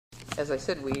as I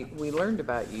said, we learned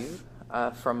about you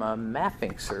from a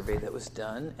mapping survey that was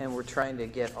done, and we're trying to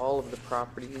get all of the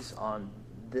properties on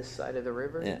this side of the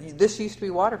river. Yeah. This used to be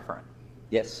waterfront.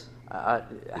 Yes.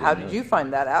 How did you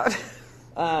find that out?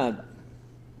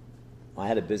 I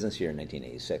had a business here in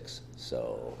 1986,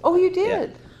 so... Oh, you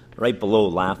did? Yeah, right below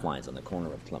Laugh Lines on the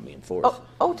corner of Columbia and 4th.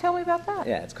 Oh, tell me about that.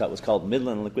 Yeah, it was called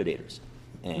Midland Liquidators.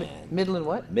 And Midland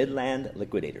what? Midland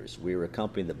Liquidators. We were a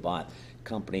company that bought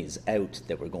companies out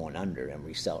that were going under and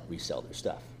resell their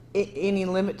stuff. Any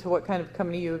limit to what kind of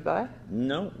company you would buy?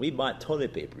 No, we bought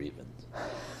toilet paper even.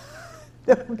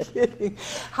 No kidding.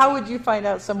 How would you find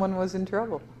out someone was in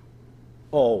trouble?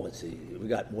 Oh, we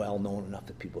got well known enough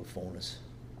that people would phone us.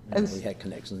 And we had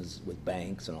connections with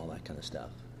banks and all that kind of stuff.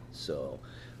 So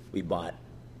we bought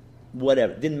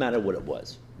whatever. Didn't matter what it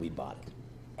was. We bought it.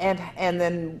 And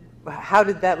then how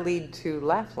did that lead to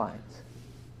Laugh Lines?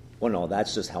 Well, no,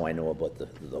 that's just how I know about the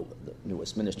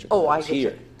newest minister. Oh, I was get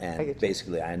here. you. And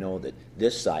basically, I know that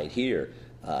this side here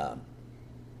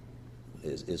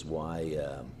is why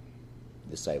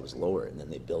this side was lower, and then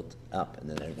they built up, and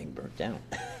then everything burnt down.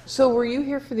 So were you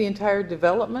here for the entire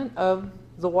development of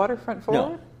the waterfront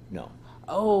forward? No.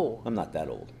 Oh. I'm not that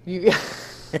old.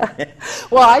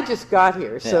 Well, I just got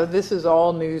here, so Yeah. this is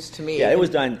all news to me. Yeah, it was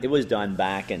done. It was done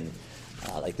back in,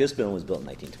 like this building was built in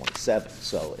 1927,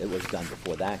 so it was done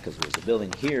before that because there was a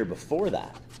building here before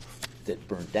that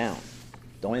burnt down.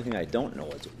 The only thing I don't know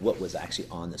is what was actually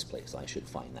on this place. I should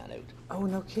find that out. Oh,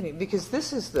 no kidding! Because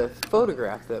this is the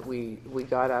photograph that we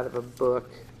got out of a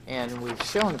book, and we've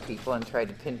shown people and tried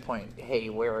to pinpoint, hey,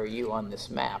 where are you on this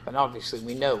map? And obviously,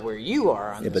 we know where you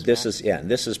are on this map. But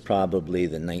this is probably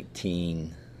the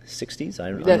 1960s.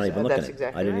 I'm not even looking at it.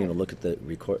 Exactly I didn't right. even look at the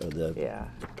the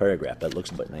paragraph. But it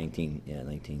looks about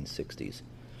 1960s.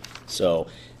 So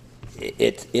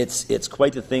it's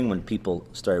quite the thing when people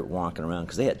start walking around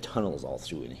because they had tunnels all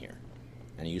through in here,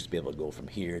 and you used to be able to go from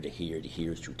here to here to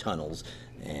here through tunnels,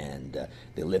 and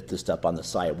they lifted stuff on the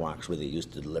sidewalks where they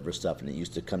used to deliver stuff, and it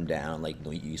used to come down like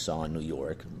you saw in New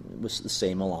York. It was the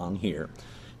same along here,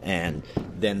 and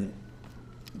then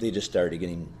they just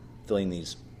started filling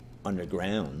these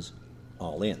undergrounds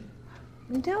all in.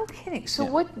 No kidding. So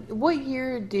what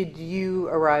year did you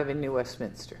arrive in New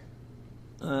Westminster?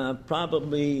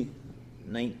 Probably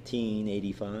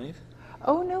 1985.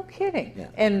 Oh, no kidding. Yeah.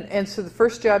 And so the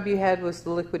first job you had was the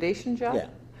liquidation job? Yeah.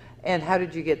 And how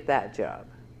did you get that job?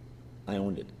 I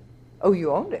owned it. Oh,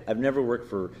 you owned it? I've never worked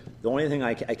for... The only thing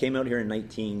I came out here in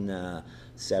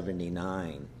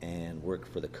 1979 and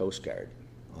worked for the Coast Guard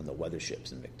on the weather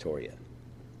ships in Victoria.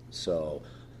 So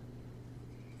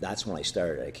that's when I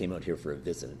started. I came out here for a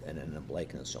visit and ended up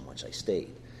liking it so much I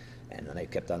stayed. And then I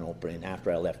kept on opening.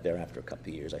 After I left there, after a couple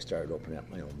of years, I started opening up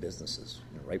my own businesses,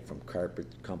 right from carpet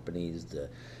companies to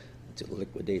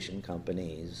liquidation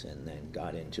companies, and then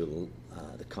got into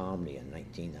the comedy in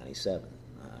 1997.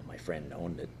 My friend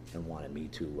owned it and wanted me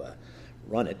to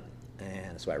run it,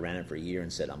 and so I ran it for a year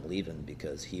and said I'm leaving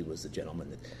because he was the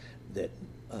gentleman that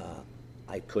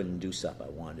I couldn't do stuff I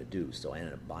wanted to do, so I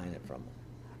ended up buying it from him.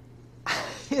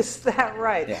 Is that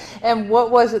right? Yeah. And what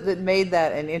was it that made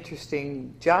that an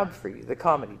interesting job for you, the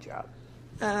comedy job?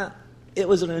 It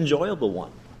was an enjoyable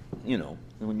one. You know,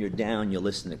 when you're down, you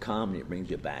listen to comedy, it brings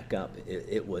you back up.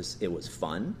 It was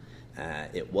fun.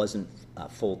 It wasn't a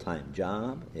full-time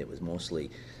job. It was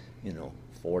mostly,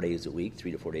 4 days a week,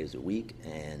 3 to 4 days a week,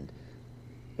 and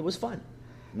it was fun.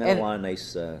 Met a lot of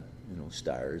nice,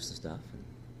 stars and stuff.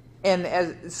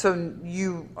 So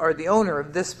you are the owner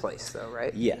of this place, though,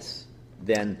 right? Yes.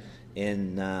 Then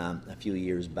in a few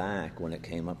years back, when it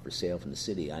came up for sale from the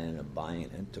city, I ended up buying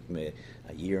it. It took me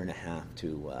a year and a half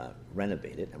to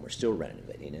renovate it, and we're still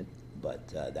renovating it. But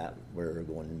that we're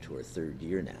going into our third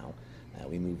year now.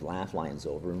 We moved Laugh Lines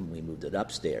over, and we moved it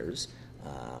upstairs.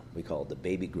 We call it the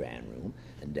baby grand room,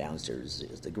 and downstairs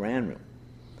is the grand room.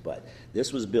 But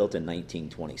this was built in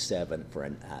 1927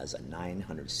 as a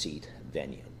 900-seat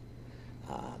venue.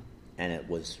 And it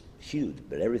was huge,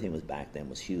 but everything was back then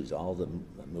was huge. All the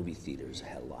movie theaters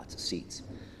had lots of seats.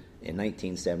 In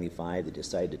 1975, they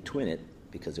decided to twin it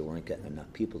because they weren't getting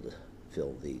enough people to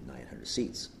fill the 900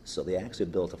 seats. So they actually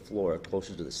built a floor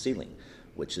closer to the ceiling,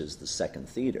 which is the second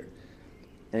theater.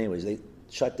 Anyways, they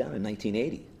shut down in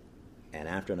 1980. And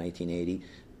after 1980,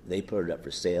 they put it up for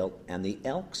sale, and the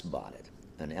Elks bought it.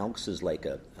 And Elks is like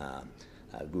a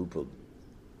group of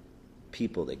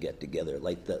people that get together,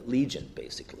 like the Legion,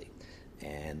 basically.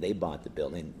 And they bought the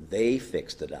building. They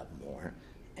fixed it up more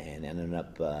and ended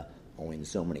up owing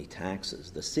so many taxes.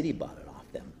 The city bought it off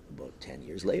them about 10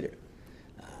 years later.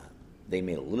 They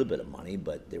made a little bit of money,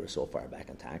 but they were so far back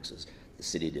in taxes, the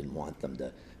city didn't want them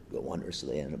to go under, so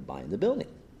they ended up buying the building.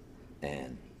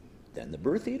 And then the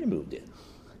Birth Theater moved in.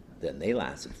 Then they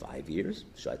lasted 5 years,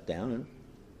 shut down, and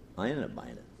I ended up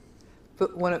buying it.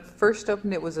 But when it first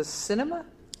opened, it was a cinema?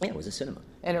 Yeah, it was a cinema.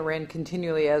 And it ran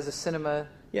continually as a cinema?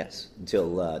 Yes, until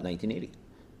 1980.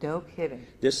 No kidding.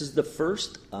 This is the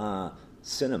first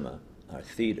cinema, or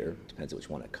theater, depends on which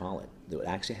one I call it, that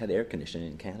actually had air conditioning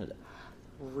in Canada.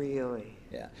 Really?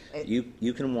 Yeah.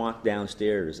 You can walk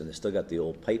downstairs, and they still got the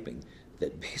old piping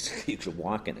that basically you could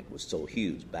walk in. It was so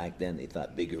huge. Back then, they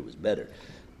thought bigger was better.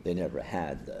 They never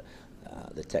had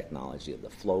the technology of the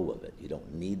flow of it. You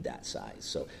don't need that size.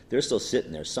 So they're still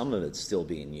sitting there. Some of it's still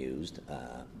being used,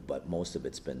 but most of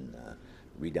it's been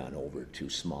redone over to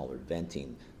smaller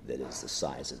venting that is the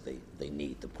size that they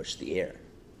need to push the air.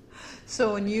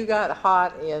 So when you got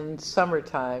hot in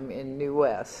summertime in New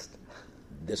West,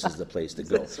 this is the place to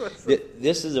go.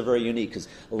 This is a very unique, because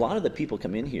a lot of the people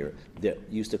come in here that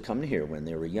used to come here when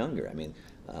they were younger. I mean,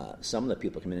 some of the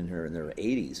people come in here in their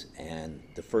 80s, and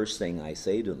the first thing I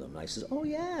say to them, I says, "Oh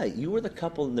yeah, you were the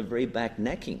couple in the very back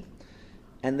necking,"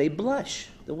 and they blush.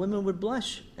 The women would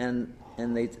blush, and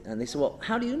they say, "Well,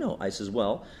 how do you know?" I says,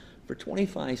 "Well, for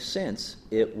 25 cents,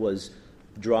 it was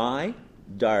dry,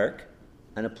 dark,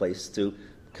 and a place to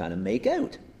kind of make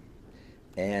out,"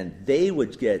 and they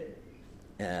would get.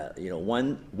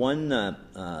 One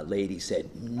lady said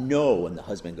no, and the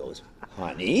husband goes,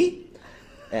 "Honey?"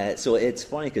 So it's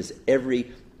funny because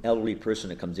every elderly person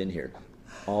that comes in here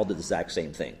all did the exact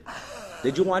same thing.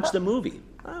 Did you watch the movie?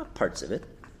 Parts of it.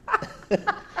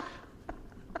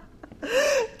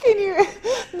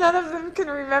 None of them can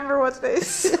remember what they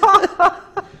saw.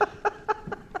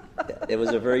 It was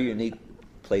a very unique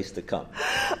place to come.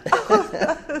 Oh,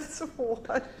 that's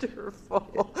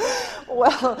wonderful.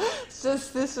 Well, since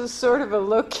this is sort of a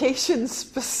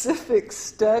location-specific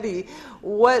study,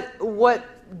 what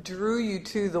drew you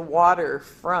to the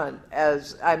waterfront?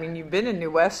 You've been in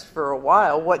New West for a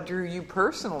while. What drew you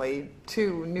personally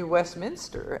to New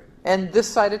Westminster and this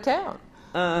side of town?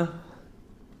 I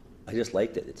just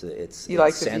liked it. It's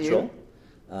central.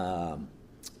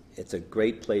 It's a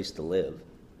great place to live.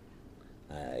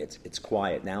 It's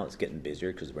quiet now. It's getting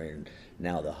busier because we're in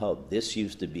now the hub. This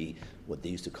used to be what they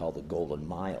used to call the Golden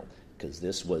Mile, because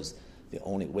this was the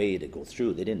only way to go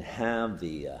through. They didn't have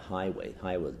the highway. The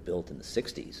highway was built in the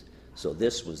 60s, so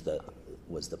this was the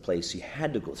place you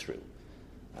had to go through.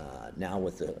 Now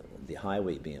with the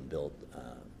highway being built,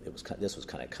 this was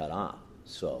kind of cut off.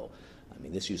 So, I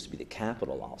mean, this used to be the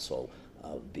capital also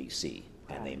of BC,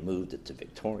 and they moved it to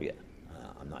Victoria.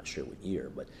 I'm not sure what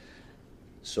year, but.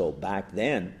 So back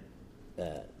then,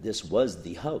 this was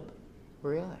the hub.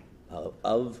 Really?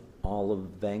 Of all of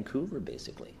Vancouver,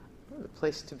 basically. The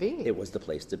place to be. It was the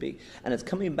place to be. And it's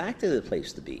coming back to the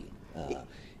place to be.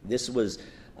 This was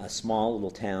a small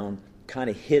little town, kind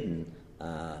of hidden,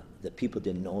 that people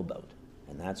didn't know about.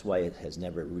 And that's why it has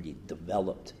never really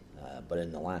developed. But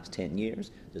in the last 10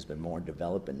 years, there's been more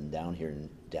development down here in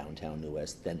downtown New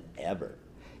West than ever.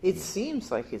 It seems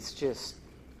like it's just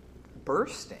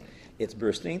bursting. It's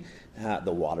bursting.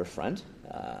 The waterfront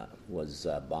was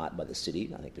bought by the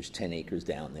city. I think there's 10 acres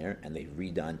down there, and they've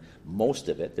redone most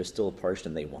of it. There's still a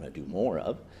portion they want to do more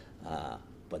of,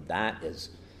 but that is,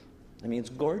 it's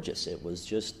gorgeous. It was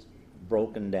just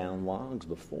broken down logs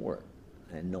before,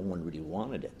 and no one really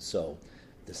wanted it. So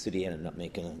the city ended up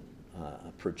making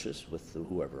a purchase with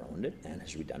whoever owned it and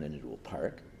has redone it into a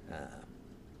park.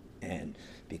 And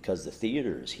because the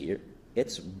theater is here,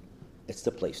 it's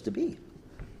the place to be.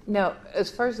 Now,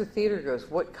 as far as the theater goes,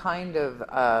 what kind of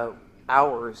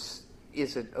hours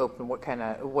is it open? What kind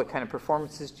of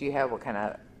performances do you have? What kind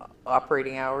of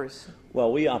operating hours?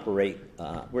 Well, we operate.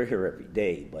 We're here every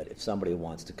day, but if somebody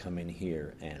wants to come in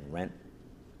here and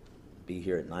be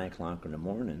here at 9:00 in the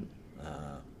morning,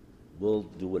 we'll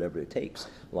do whatever it takes.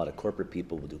 A lot of corporate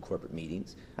people will do corporate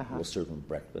meetings. We'll serve them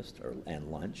breakfast and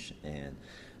lunch, and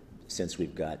since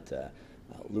we've got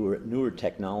newer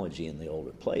technology in the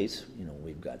older place,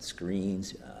 we've got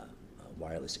screens,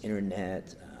 wireless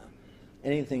internet,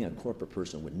 anything a corporate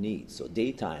person would need. So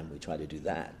daytime, we try to do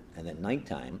that. And then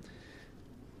nighttime,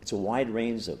 it's a wide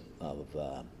range of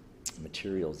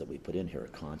materials that we put in here, or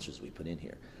concerts we put in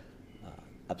here.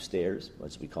 Upstairs,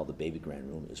 what we call the Baby Grand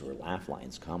Room, is where Laugh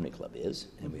Lines Comedy Club is,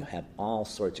 and we have all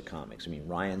sorts of comics.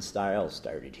 Ryan Stiles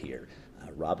started here.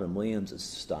 Robin Williams has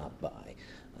stopped by.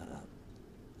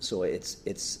 So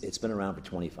it's been around for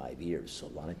 25 years. So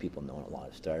a lot of people know, a lot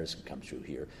of stars can come through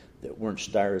here that weren't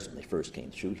stars when they first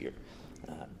came through here.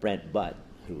 Brent Butt,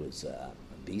 who is a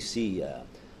BC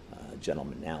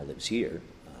gentleman, now lives here.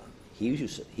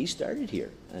 He started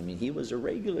here. He was a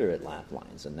regular at Laugh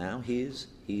Lines, and now he's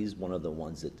He's one of the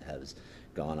ones that has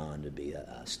gone on to be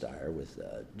a star with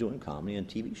doing comedy and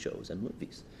TV shows and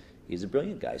movies. He's a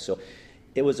brilliant guy. So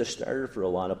it was a starter for a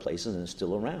lot of places, and it's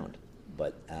still around.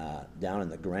 But down in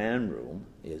the Grand Room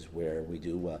is where we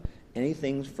do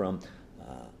anything from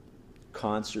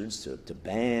concerts to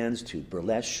bands to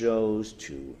burlesque shows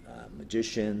to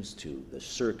magicians to the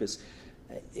circus.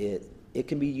 It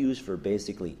can be used for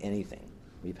basically anything.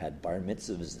 We've had bar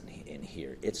mitzvahs in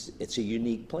here. It's a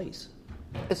unique place.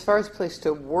 As far as place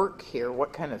to work here,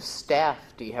 what kind of staff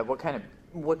do you have? What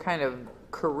kind of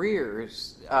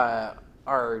careers are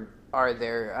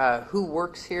there? Who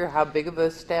works here? How big of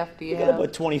a staff do you have? We got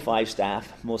about 25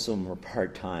 staff. Most of them are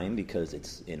part-time because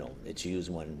it's used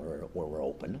when we're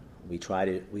open. We try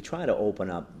to open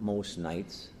up most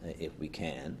nights if we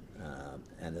can,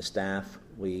 and the staff,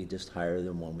 we just hire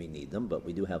them when we need them. But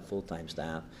we do have full-time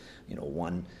staff.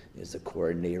 One is the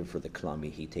coordinator for the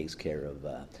Columbia. He takes care of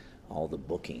all the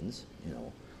bookings.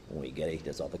 When we get it, he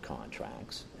does all the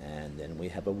contracts. And then we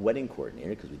have a wedding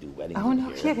coordinator because we do weddings. Oh, no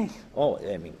here. kidding. Oh,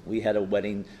 I mean, we had a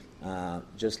wedding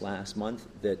just last month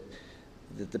that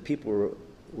the people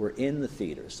were in the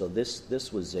theater. So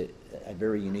this was a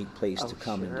very unique place to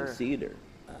come and do theater.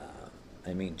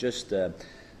 I mean, just the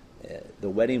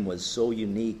wedding was so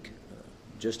unique.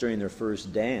 Just during their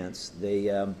first dance, they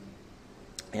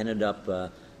ended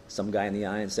up... some guy in the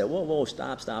eye and said, whoa,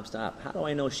 stop. How do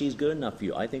I know she's good enough for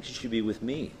you? I think she should be with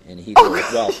me. And he goes,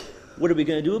 well, what are we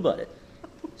going to do about it?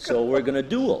 So we're going to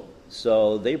duel.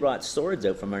 So they brought swords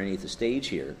out from underneath the stage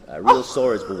here, real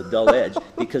swords but with dull edge,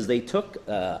 because they took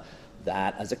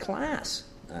that as a class.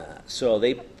 So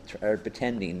they are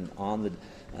pretending on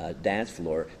the dance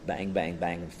floor, bang, bang,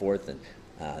 bang and forth,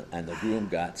 and the groom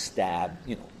got stabbed,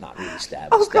 not really stabbed,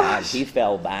 but stabbed. He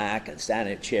fell back and sat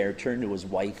in a chair, turned to his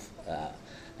wife,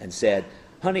 and said,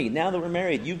 honey, now that we're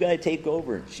married, you got to take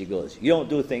over. And she goes, you don't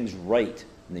do things right.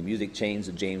 And the music changed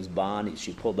to James Bond.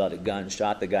 She pulled out a gun,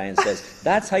 shot the guy, and says,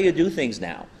 that's how you do things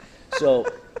now. So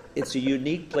it's a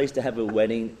unique place to have a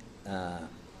wedding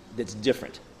that's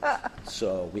different.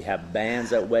 So we have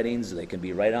bands at weddings. They can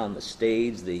be right on the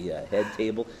stage, the head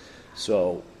table.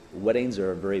 So weddings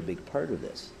are a very big part of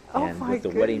this. And with the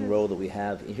wedding row that we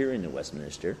have here in New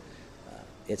Westminster,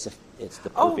 it's the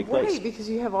perfect place. Right, because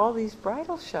you have all these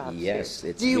bridal shops. Yes,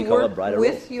 here. Do you work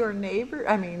with your neighbor?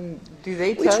 I mean, do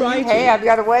they tell you, hey, I've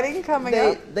got a wedding coming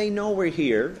up? They know we're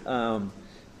here.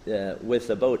 With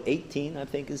about 18, I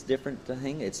think is different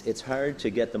thing. It's hard to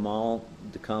get them all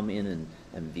to come in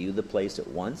and view the place at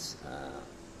once.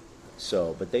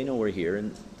 But they know we're here,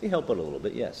 and they help out a little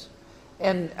bit, yes.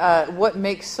 And what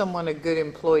makes someone a good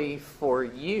employee for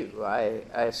you? I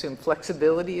assume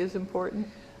flexibility is important?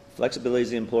 Flexibility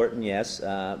is important, yes.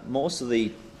 Most of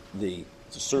the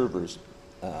servers,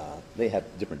 they have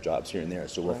different jobs here and there,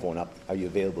 so we'll phone up, are you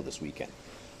available this weekend?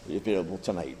 Are you available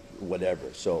tonight?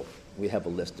 Whatever. So we have a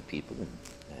list of people,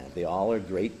 and they all are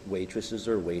great waitresses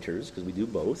or waiters, because we do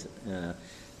both.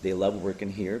 They love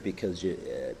working here because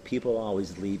people are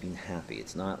always leaving happy.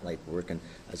 It's not like working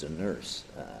as a nurse.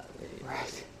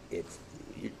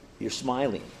 You're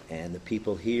smiling, and the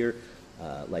people here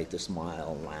like to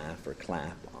smile, laugh, or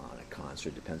clap on a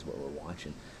concert, depends what we're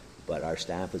watching. But our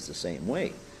staff is the same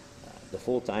way. The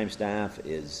full-time staff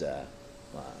is,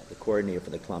 the coordinator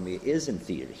for the Columbia is in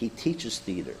theater. He teaches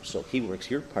theater, so he works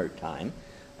here part-time,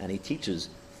 and he teaches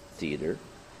theater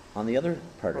on the other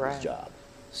part of his job.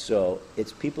 So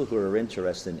it's people who are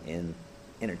interested in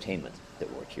entertainment that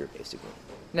work here, basically.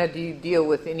 Now, do you deal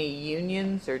with any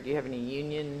unions, or do you have any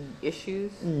union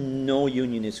issues? No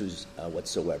union issues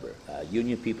whatsoever.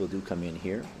 Union people do come in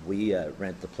here. We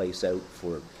rent the place out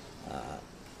for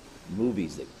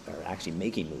movies that are actually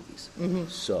making movies. Mm-hmm.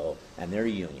 So, and they're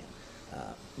union.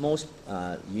 Most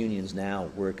unions now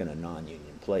work in a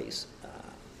non-union place.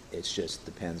 It just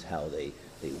depends how they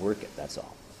work it, that's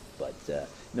all. But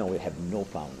no, we have no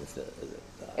problem with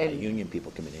the union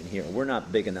people coming in here. We're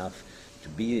not big enough to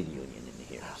be a union in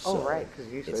here. So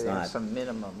because usually there's some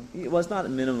minimum. Well, it's not a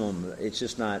minimum. It's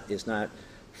just not. It's not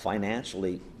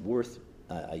financially worth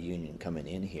a union coming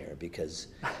in here because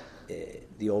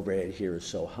the overhead here is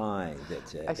so high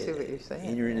that I see what you're saying.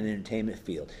 And you're in an entertainment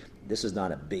field. This is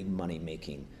not a big money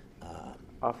making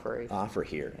offer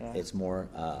here. Yeah. It's more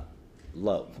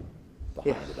love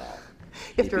behind it all.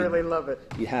 You have to really love it.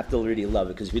 You have to really love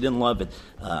it, because if you didn't love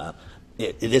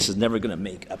it, this is never going to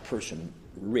make a person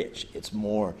rich. It's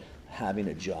more having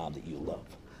a job that you love.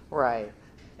 Right.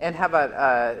 And how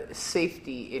about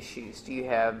safety issues?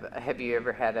 Have you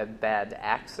ever had a bad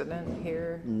accident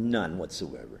here? None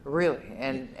whatsoever. Really?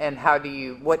 And how do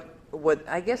you, what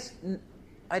I guess,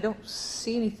 I don't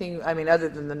see anything. I mean, other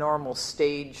than the normal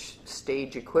stage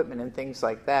equipment and things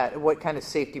like that. What kind of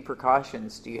safety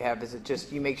precautions do you have? Is it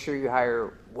just you make sure you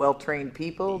hire well-trained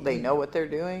people? They know what they're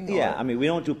doing. Yeah, or? I mean, we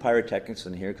don't do pyrotechnics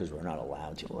in here because we're not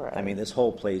allowed to. Right. I mean, this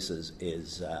whole place is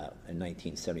in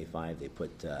 1975 they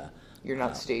put. You're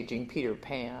not staging Peter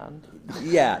Pan.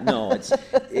 Yeah, no,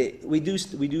 we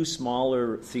do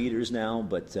smaller theaters now,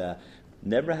 but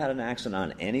never had an accident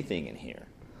on anything in here.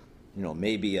 You know,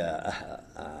 maybe a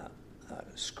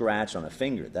scratch on a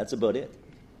finger. That's about it.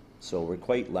 So we're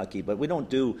quite lucky, but we don't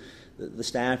do. The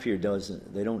staff here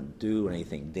they don't do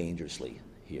anything dangerously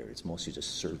here. It's mostly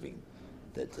just serving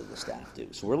that the staff do.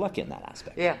 So we're lucky in that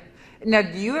aspect. Yeah. Now,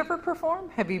 do you ever perform?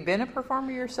 Have you been a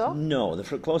performer yourself? No,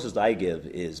 the closest I give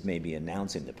is maybe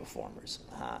announcing the performers.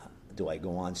 Do I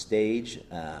go on stage?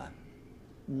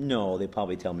 No, they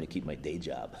probably tell me to keep my day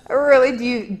job. Really?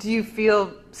 Do you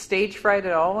feel stage fright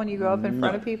at all when you go up in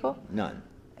front of people? None.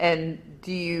 And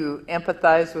do you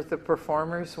empathize with the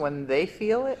performers when they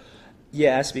feel it?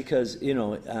 Yes, because, you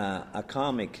know, a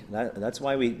comic, that's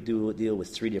why we deal with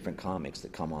 3 different comics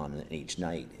that come on each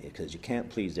night, because you can't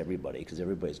please everybody, because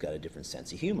everybody's got a different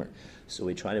sense of humor. So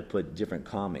we try to put different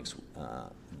comics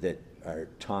that are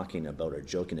talking about or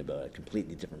joking about a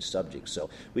completely different subject. So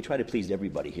we try to please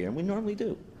everybody here, and we normally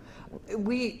do.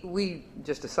 We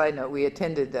just a side note, we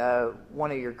attended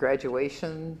one of your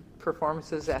graduation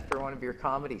performances after one of your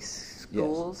comedy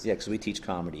schools. Yes, yeah, because we teach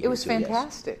comedy. It was too,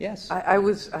 fantastic. Yes. I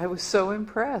was so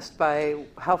impressed by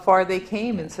how far they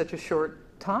came in such a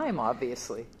short time.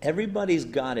 Obviously, everybody's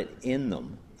got it in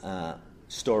them.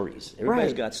 Stories.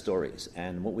 Everybody's Right. got stories,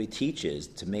 and what we teach is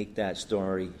to make that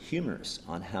story humorous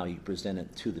on how you present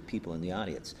it to the people in the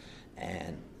audience.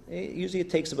 And usually it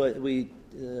takes about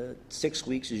 6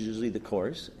 weeks is usually the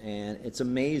course, and it's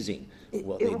amazing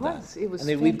what they've done. It was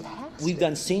I mean, fantastic. we've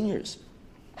done seniors,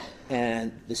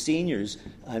 and the seniors,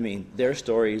 I mean, their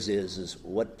stories is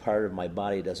what part of my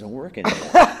body doesn't work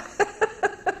anymore.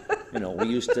 You know, we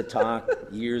used to talk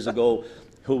years ago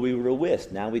who we were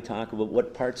with. Now we talk about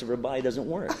what parts of our body doesn't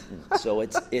work. So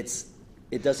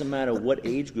it doesn't matter what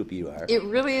age group you are. It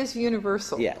really is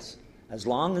universal. Yes, as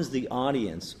long as the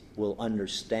audience will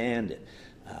understand it.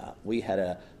 We had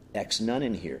a ex-nun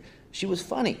in here. She was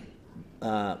funny,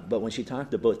 but when she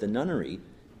talked about the nunnery,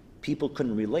 people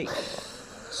couldn't relate.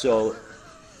 So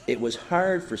it was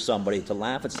hard for somebody to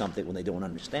laugh at something when they don't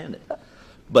understand it.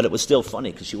 But it was still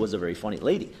funny because she was a very funny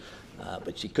lady.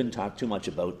 But she couldn't talk too much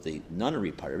about the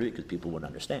nunnery part of it because people wouldn't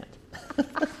understand.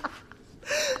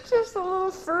 Just a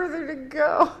little further to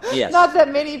go. Yes. Not that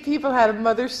many people had a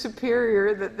mother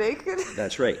superior that they could.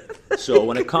 That's right. So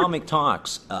when a comic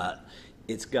talks,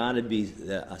 it's got to be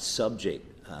a subject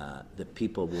that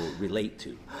people will relate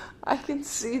to. I can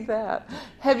see that.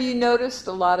 Have you noticed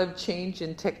a lot of change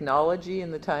in technology in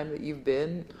the time that you've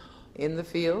been in the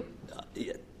field?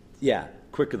 Yeah,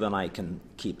 quicker than I can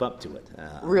keep up to it.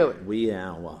 Really? We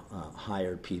now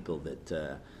hire people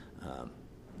that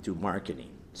do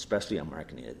marketing, especially on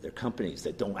marketing. They're companies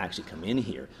that don't actually come in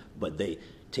here, but they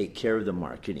take care of the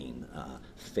marketing,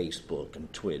 Facebook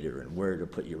and Twitter, and where to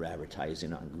put your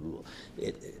advertising on Google.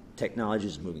 Technology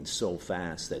is moving so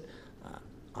fast that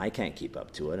I can't keep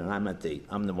up to it, and I'm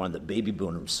the one of the baby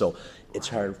boomers, so it's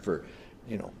hard for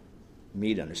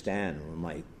me to understand. When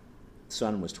my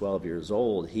son was 12 years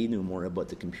old, he knew more about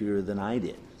the computer than I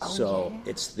did. So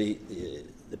it's the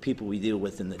people we deal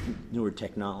with in the newer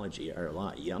technology are a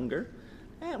lot younger,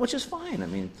 which is fine. I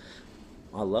mean,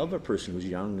 I love a person who's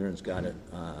younger and's got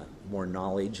more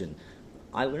knowledge, and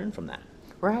I learn from that.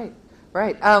 Right.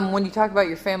 When you talk about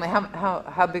your family,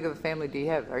 how big of a family do you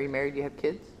have? Are you married? Do you have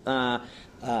kids? I'm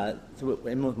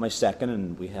with my second,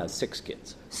 and we have 6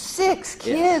 kids. 6 kids?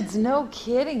 Yes. No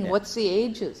kidding. Yeah. What's the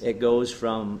ages? It goes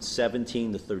from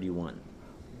 17 to 31.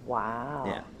 Wow.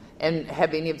 Yeah. And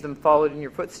have any of them followed in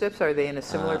your footsteps? Are they in a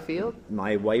similar field?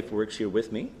 My wife works here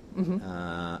with me, Mm-hmm.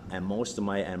 and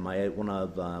one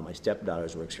of my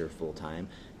stepdaughters works here full time,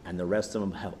 and the rest of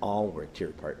them have all worked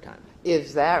here part time.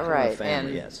 Is that right?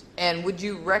 Family, yes. And would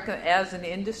you as an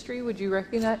industry, would you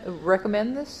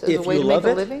recommend this as If a way you to love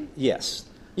make it, a living? yes.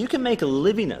 You can make a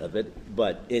living out of it,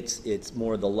 but it's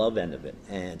more the love end of it.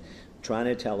 And trying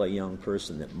to tell a young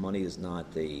person that money is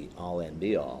not the all and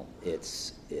be all,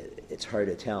 it's hard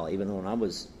to tell. Even when I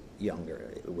was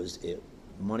younger,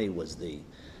 money was the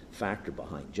factor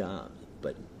behind jobs.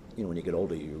 But when you get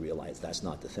older, you realize that's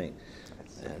not the thing.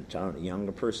 And telling a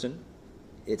younger person,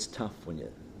 it's tough when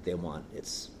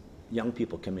young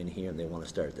people come in here and they want to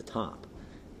start at the top,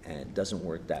 and it doesn't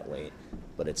work that way.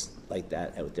 But it's like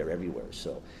that out there everywhere.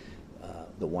 So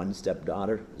the one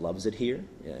stepdaughter loves it here.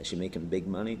 Is she making big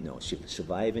money? No, she's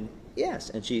surviving Yes,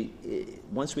 and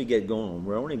once we get going,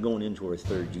 we're only going into our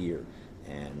third year,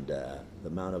 and the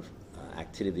amount of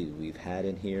activity we've had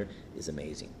in here is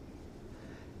amazing.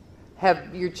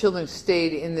 Have your children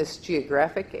stayed in this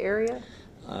geographic area?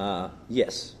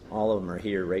 Yes, all of them are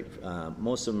here. Right,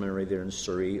 most of them are either in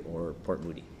Surrey or Port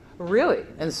Moody. Really?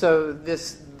 And so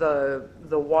the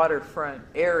waterfront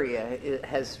area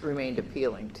has remained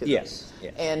appealing to them. Yes,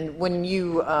 yes. And when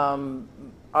you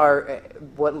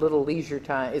what little leisure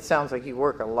time, it sounds like you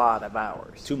work a lot of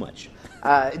hours. Too much.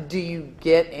 Do you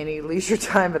get any leisure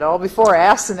time at all? Before I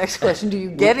ask the next question, do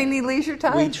you get any leisure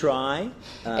time? We try.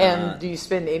 And do you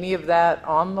spend any of that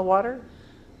on the water?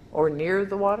 Or near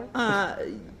the water?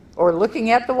 Or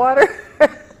looking at the water?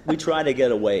 We try to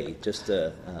get away,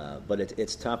 but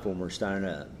it's tough when we're starting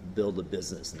to build a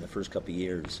business. In the first couple of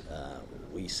years,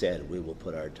 we said we will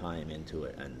put our time into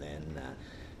it, and then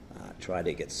try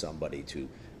to get somebody to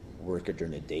work it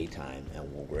during the daytime,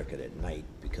 and we'll work it at night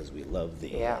because we love the.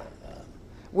 Yeah.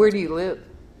 Where do you live?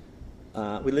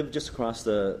 We live just across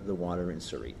the water in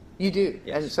Surrey. You do,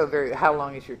 Yes. and so how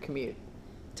long is your commute?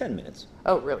 10 minutes.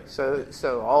 Oh, really?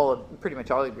 So pretty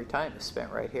much all of your time is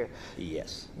spent right here.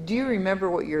 Yes. Do you remember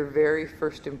what your very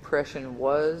first impression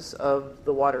was of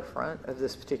the waterfront of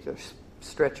this particular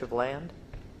stretch of land?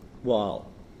 Well,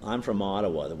 I'm from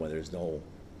Ottawa, where there's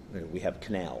we have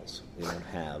canals. We don't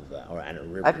have, and a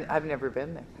river. I've never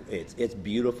been there. It's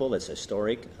beautiful. It's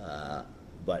historic.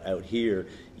 But out here,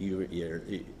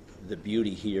 the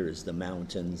beauty here is the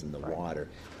mountains and the Right. water.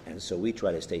 And so we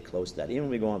try to stay close to that. Even when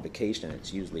we go on vacation,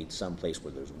 it's usually someplace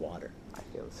where there's water. I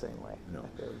feel the same way. No.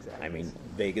 I feel exactly I mean, the same.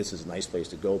 Vegas is a nice place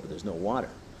to go, but there's no water.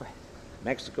 Right.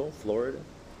 Mexico, Florida,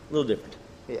 a little different.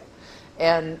 Yeah.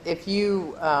 And if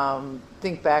you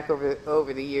think back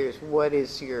over the years, what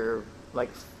is your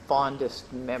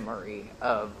fondest memory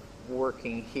of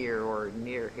working here or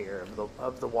near here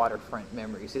of the waterfront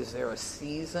memories? Is there a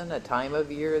season, a time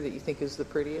of year that you think is the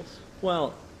prettiest?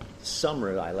 Well,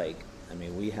 summer I like. I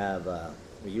mean, we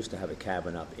used to have a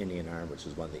cabin up Indian Arm, which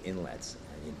is one of the inlets.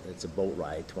 And it's a boat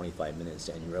ride, 25 minutes,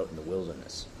 and you're out in the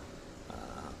wilderness.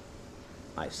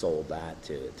 I sold that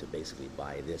to basically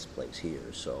buy this place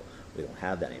here, so we don't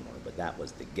have that anymore. But that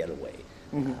was the getaway.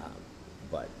 Mm-hmm.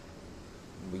 But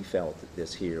we felt that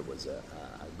this here was a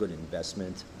good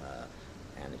investment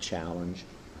and a challenge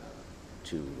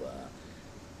to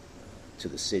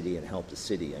the city and help the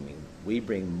city. I mean, we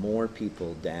bring more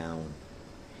people down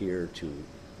here to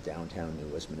downtown New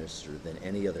Westminster than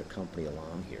any other company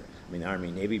along here. I mean,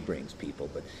 Army Navy brings people,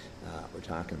 but we're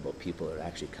talking about people that are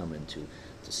actually coming to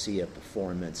see a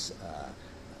performance.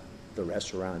 The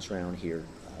restaurants around here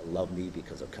love me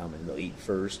because they'll come and they'll eat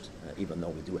first, even though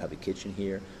we do have a kitchen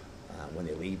here. When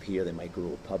they leave here, they might go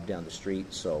to a pub down the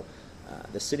street. So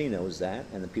the city knows that,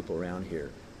 and the people around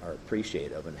here are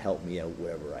appreciative and help me out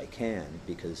wherever I can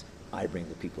because I bring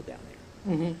the people down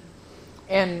here. Mm-hmm.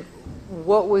 And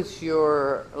what was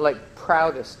your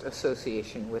proudest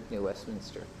association with New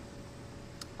Westminster?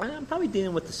 I'm probably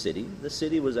dealing with the city. The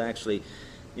city was actually,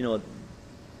 the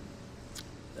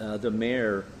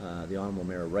mayor, the honorable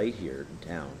mayor right here in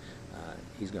town,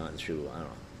 he's gone through, I don't know,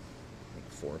 I think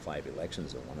 4 or 5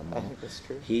 elections at one of them. I think that's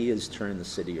true. He has turned the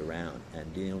city around,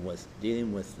 and dealing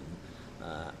with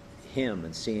him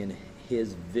and seeing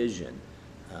his vision,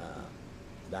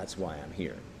 that's why I'm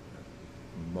here.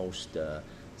 Most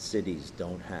cities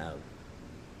don't have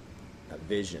a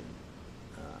vision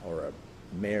or a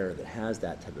mayor that has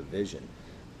that type of vision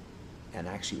and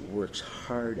actually works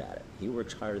hard at it. He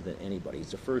works harder than anybody.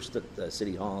 He's the first at the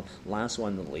City Hall, last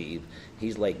one to leave.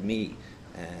 He's like me,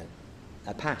 and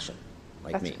a passion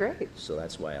like That's me. great. So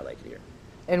that's why I like it here.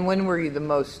 And when were you the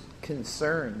most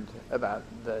concerned about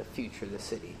the future of the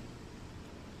city?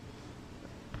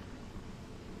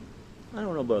 I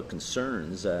don't know about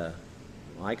concerns.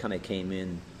 I kind of came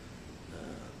in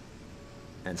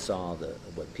and saw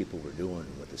what people were doing,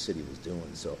 what the city was doing.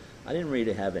 So I didn't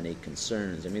really have any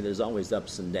concerns. I mean, there's always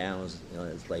ups and downs.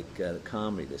 It's like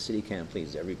comedy. The city can't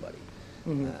please everybody.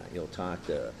 Mm-hmm. You'll talk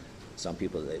to some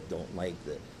people that don't like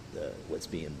what's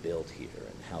being built here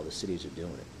and how the cities are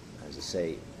doing it. As I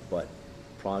say, but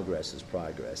progress is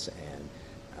progress, and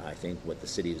I think what the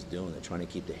city is doing, they're trying to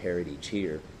keep the heritage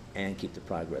here and keep the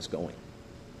progress going.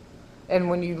 And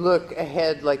when you look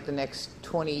ahead, the next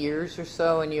 20 years or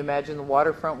so, and you imagine the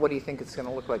waterfront, what do you think it's going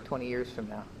to look like 20 years from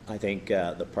now? I think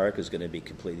the park is going to be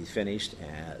completely finished.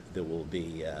 There will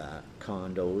be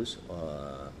condos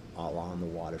all on the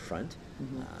waterfront,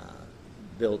 mm-hmm.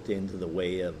 Built into the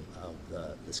way of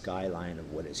the skyline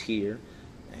of what is here.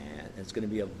 And it's going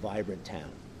to be a vibrant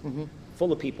town, mm-hmm.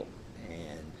 full of people.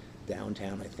 And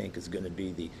downtown, I think, is going to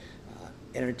be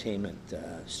entertainment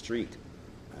street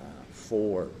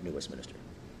for New Westminster.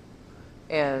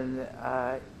 And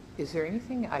is there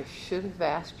anything I should have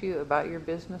asked you about your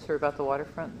business or about the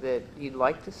waterfront that you'd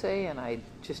like to say and I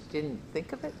just didn't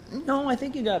think of it? No, I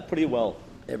think you got pretty well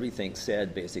everything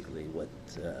said, basically, what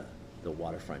the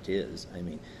waterfront is. I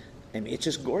mean, it's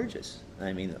just gorgeous.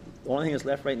 I mean, the only thing that's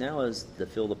left right now is to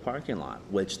fill the parking lot,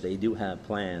 which they do have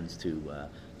plans to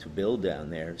build down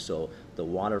there. So the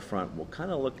waterfront will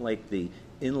kind of look like the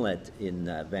inlet in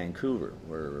Vancouver,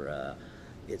 where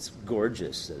it's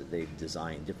gorgeous. They've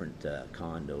designed different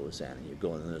condos, and you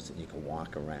go in those and you can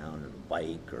walk around and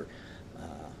bike or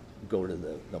go to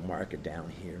the market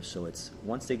down here. So it's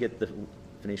once they get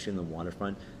finishing the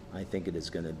waterfront, I think it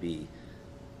is going to be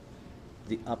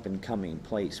the up-and-coming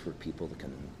place where people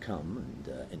can come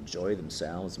and enjoy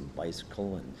themselves and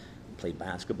bicycle and play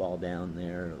basketball down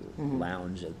there,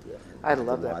 lounge at the I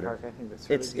love that water. park. I think that's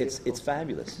really beautiful. It's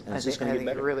fabulous, and I it's just think, going I to get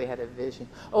think better. it really had a vision.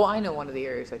 Oh, I know one of the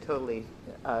areas I totally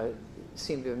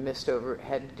seem to have missed over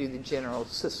had to do the general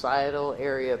societal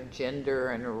area of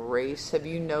gender and race. Have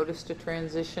you noticed a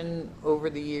transition over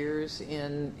the years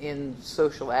in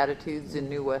social attitudes in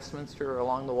New Westminster or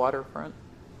along the waterfront?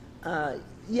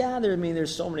 Yeah,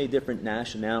 there's so many different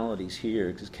nationalities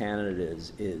here because Canada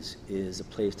is a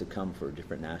place to come for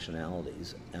different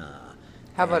nationalities.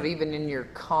 How about even in your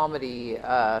comedy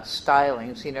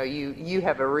stylings? You know, you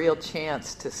have a real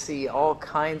chance to see all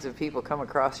kinds of people come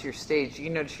across your stage. Do you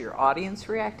notice your audience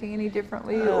reacting any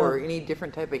differently or any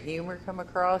different type of humor come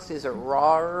across? Is it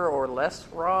rawer or less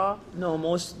raw? No,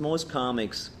 most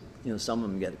comics, some of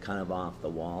them get kind of off the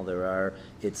wall.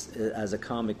 It's as a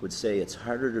comic would say, it's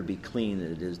harder to be clean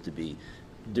than it is to be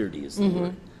dirty is the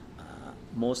word.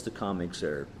 Most of the comics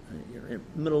are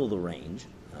middle of the range.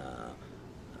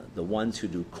 The ones who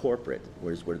do corporate,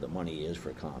 where the money is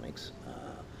for comics,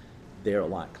 they're a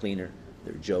lot cleaner.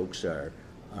 Their jokes are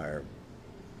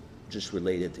just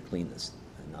related to cleanness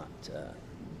and not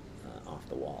off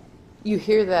the wall. You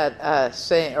hear that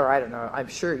saying, or I don't know, I'm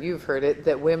sure you've heard it,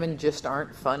 that women just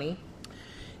aren't funny.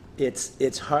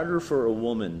 It's harder for a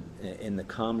woman in the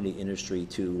comedy industry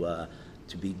to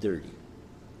be dirty,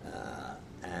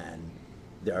 and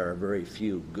there are very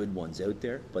few good ones out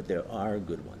there, but there are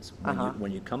good ones.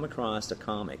 When you come across a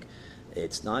comic,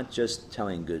 it's not just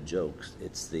telling good jokes;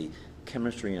 it's the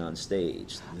chemistry on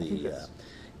stage.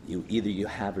 You either you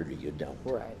have it or you don't.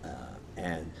 Right.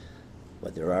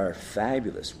 But there are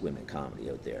fabulous women comedy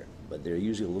out there, but they're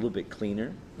usually a little bit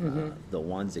cleaner. The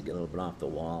ones that get a little bit off the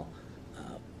wall,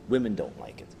 women don't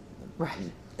like it.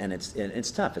 Right. And it's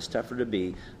tough. It's tougher to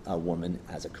be a woman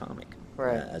as a comic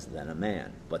than a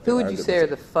man. But who would you say are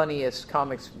the funniest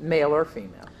comics, male or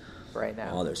female, right now?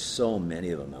 Oh, there's so many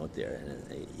of them out there,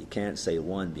 and you can't say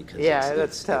one because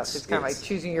that's tough. It's kind of like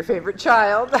choosing your favorite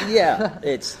child. Yeah,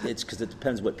 it's because it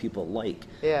depends what people like.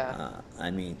 Yeah.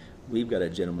 We've got a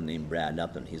gentleman named Brad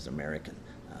Upton. He's American.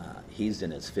 He's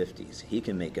in his 50s. He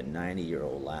can make a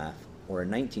 90-year-old laugh or a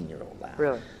 19-year-old laugh.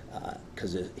 Really?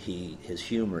 Because his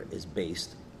humor is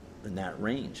based in that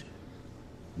range.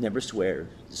 Never swear.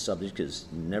 The subject is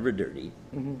never dirty.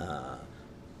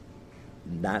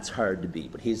 That's hard to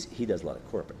beat, but he does a lot of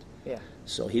corporate. Yeah.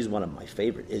 So he's one of my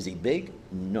favorite. Is he big?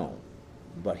 No,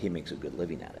 but he makes a good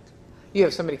living at it. You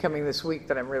have somebody coming this week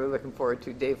that I'm really looking forward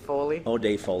to, Dave Foley. Oh,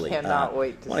 Dave Foley. Cannot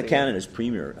wait to see one of Canada's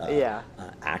premier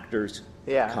actors,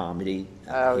 Yeah. comedy.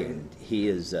 He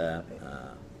is, I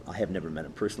have never met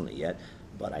him personally yet,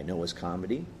 but I know his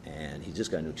comedy, and he's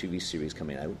just got a new TV series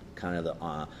coming out, kind of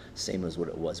the same as what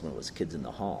it was when it was Kids in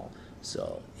the Hall.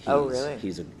 So really?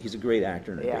 He's a great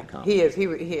actor and a great comic. He is.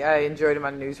 I enjoyed him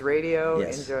on News Radio.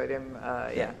 Yes. Enjoyed him.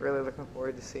 Really looking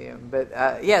forward to see him. But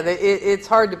it's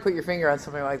hard to put your finger on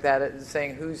something like that,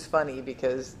 saying who's funny,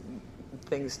 because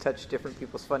things touch different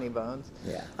people's funny bones.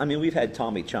 Yeah, we've had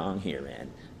Tommy Chong here,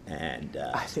 and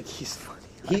I think he's funny.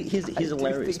 He's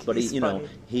hilarious, but he's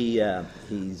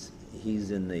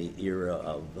he's in the era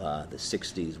of the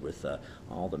 60s with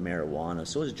all the marijuana,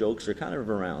 so his jokes are kind of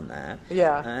around that.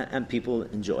 Yeah. And people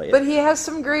enjoy it. But he has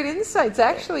some great insights.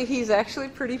 Actually, he's actually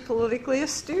pretty politically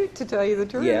astute, to tell you the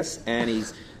truth. Yes, and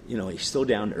he's so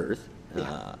down to earth.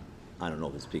 Yeah. I don't know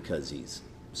if it's because he's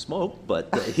smoked,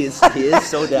 but he is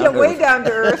so down to earth. Way down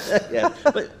to earth. Yeah,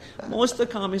 but most of the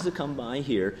comics that come by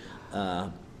here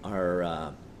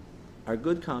are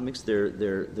good comics.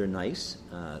 They're nice.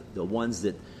 The ones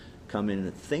that come in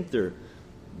and think they're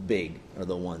big are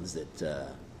the ones that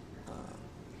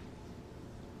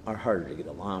are harder to get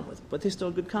along with, but they're still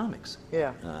good comics.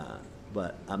 Yeah.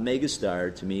 But a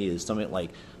megastar to me is something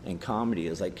like, in comedy,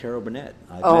 is like Carol Burnett.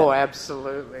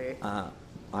 Absolutely.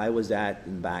 I was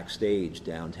in backstage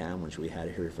downtown when we had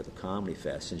her for the Comedy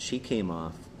Fest, and she came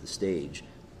off the stage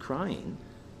crying,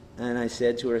 and I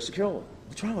said to her, I said, Carol,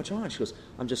 what's wrong, what's wrong? She goes,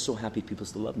 I'm just so happy people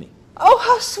still love me. Oh,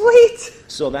 how sweet!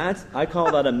 So I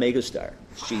call that a megastar.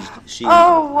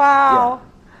 Oh, wow. Yeah.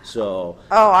 So.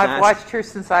 I've watched her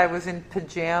since I was in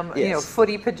pajamas, Yes.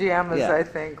 footy pajamas. Yeah. I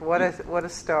think what a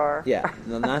star. Yeah,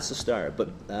 no, that's a star. But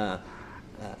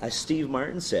as Steve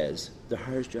Martin says, the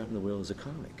hardest job in the world is a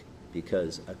comic,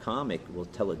 because a comic will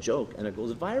tell a joke and it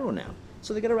goes viral now.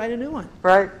 So they got to write a new one.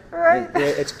 Right.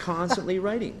 It's constantly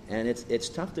writing, and it's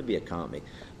tough to be a comic.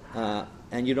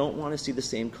 And you don't want to see the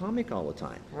same comic all the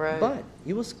time. Right. But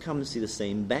you will come to see the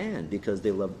same band because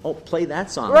they love, play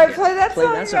that song Right, again. play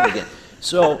that song again.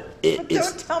 So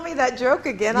don't tell me that joke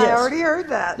again. Yes. I already heard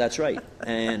that. That's right.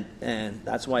 And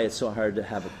that's why it's so hard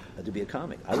to be a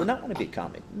comic. I would not want to be a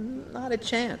comic. Not a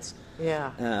chance.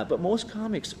 Yeah. But most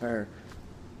comics are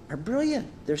brilliant.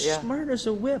 They're smart as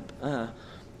a whip.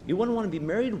 You wouldn't want to be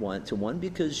married to one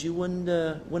because you wouldn't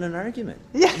win an argument,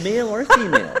 male or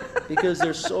female, because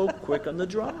they're so quick on the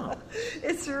draw.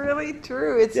 It's really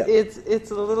true. It's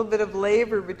a little bit of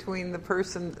labor between the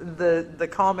person, the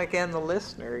comic, and the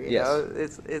listener. You know,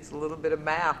 it's a little bit of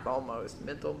math, almost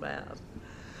mental math.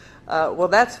 Well,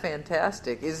 that's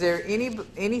fantastic. Is there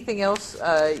anything else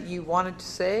you wanted to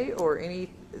say, or any?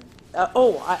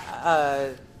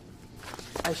 I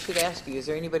should ask you. Is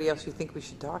there anybody else you think we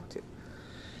should talk to?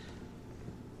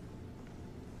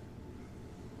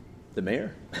 The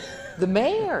mayor. The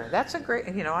mayor. That's a great.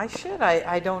 I should.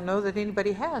 I don't know that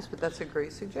anybody has, but that's a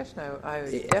great suggestion. I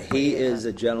definitely. He is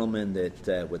a gentleman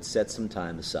that would set some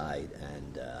time aside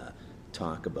and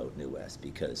talk about New West,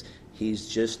 because he's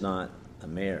just not a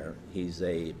mayor. He's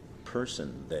a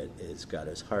person that has got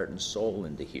his heart and soul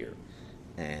into here,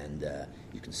 and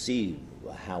you can see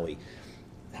how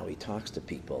he talks to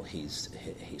people. He's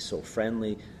so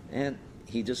friendly, and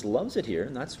he just loves it here,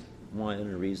 and that's one of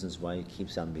the reasons why he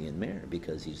keeps on being mayor,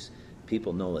 because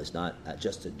people know it's not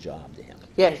just a job to him.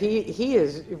 Yeah,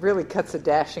 he really cuts a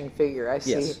dashing figure.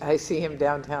 I see him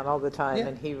downtown all the time,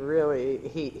 and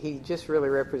he just really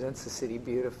represents the city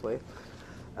beautifully.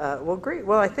 Well, great.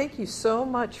 Well, I thank you so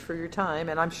much for your time,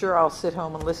 and I'm sure I'll sit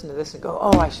home and listen to this and go,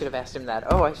 oh, I should have asked him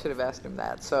that. Oh, I should have asked him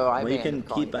that. So you can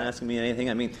keep asking me anything.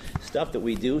 I mean, stuff that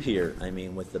we do here,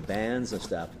 with the bands and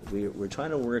stuff, we're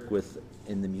trying to work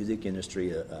in the music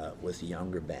industry with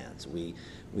younger bands. We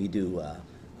do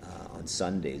on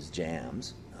Sundays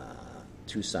jams,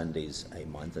 2 Sundays a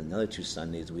month. Another 2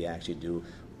 Sundays we actually do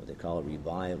what they call a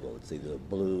revival. It's either a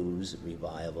blues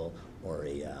revival or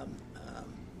a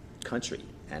country,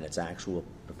 and it's actual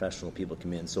professional people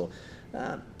come in. So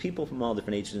people from all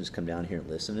different ages come down here and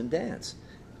listen and dance.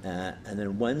 And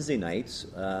then Wednesday nights,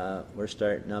 we're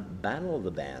starting up Battle of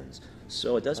the Bands.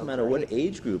 So it doesn't matter what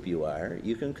age group you are,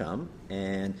 you can come,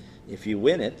 and if you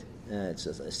win it, it's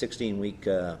a 16-week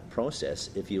process.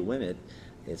 If you win it,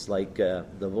 it's like The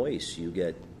Voice. You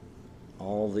get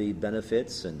all the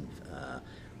benefits, and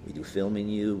we do filming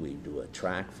you, we do a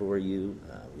track for you,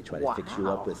 we try to fix you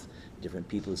up with different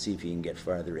people to see if you can get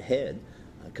farther ahead,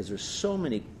 because there's so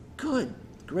many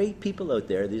great people out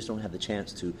there. They just don't have the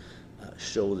chance to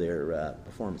show their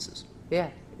performances. Yeah,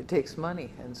 it takes money,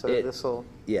 and so this will.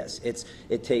 Yes,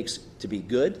 it takes to be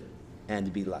good and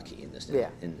to be lucky in this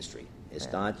industry.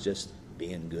 It's not just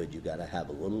being good. You got to have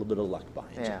a little bit of luck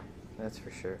behind you. Yeah, that's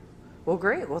for sure. Well,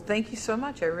 great. Well, thank you so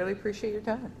much. I really appreciate your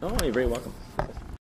time. Oh, you're very welcome.